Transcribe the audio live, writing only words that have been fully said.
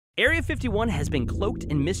Area 51 has been cloaked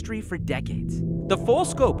in mystery for decades. The full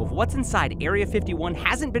scope of what's inside Area 51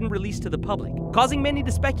 hasn't been released to the public, causing many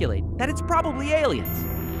to speculate that it's probably aliens.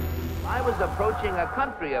 I was approaching a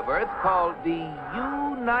country of Earth called the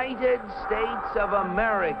United States of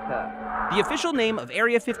America. The official name of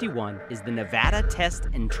Area 51 is the Nevada Test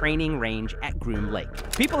and Training Range at Groom Lake.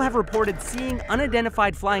 People have reported seeing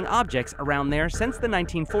unidentified flying objects around there since the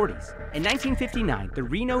 1940s. In 1959, the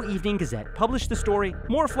Reno Evening Gazette published the story,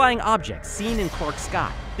 "More Flying Objects Seen in Clark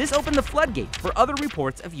Sky." This opened the floodgate for other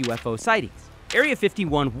reports of UFO sightings. Area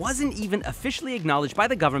 51 wasn't even officially acknowledged by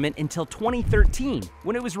the government until 2013,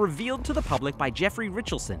 when it was revealed to the public by Jeffrey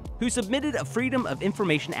Richelson, who submitted a Freedom of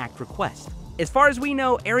Information Act request. As far as we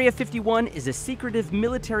know, Area 51 is a secretive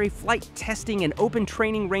military flight testing and open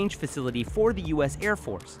training range facility for the US Air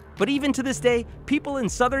Force. But even to this day, people in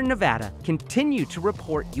southern Nevada continue to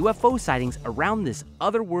report UFO sightings around this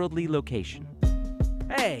otherworldly location.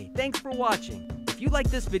 Hey, thanks for watching. If you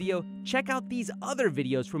like this video, check out these other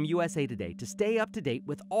videos from USA Today to stay up to date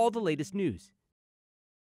with all the latest news.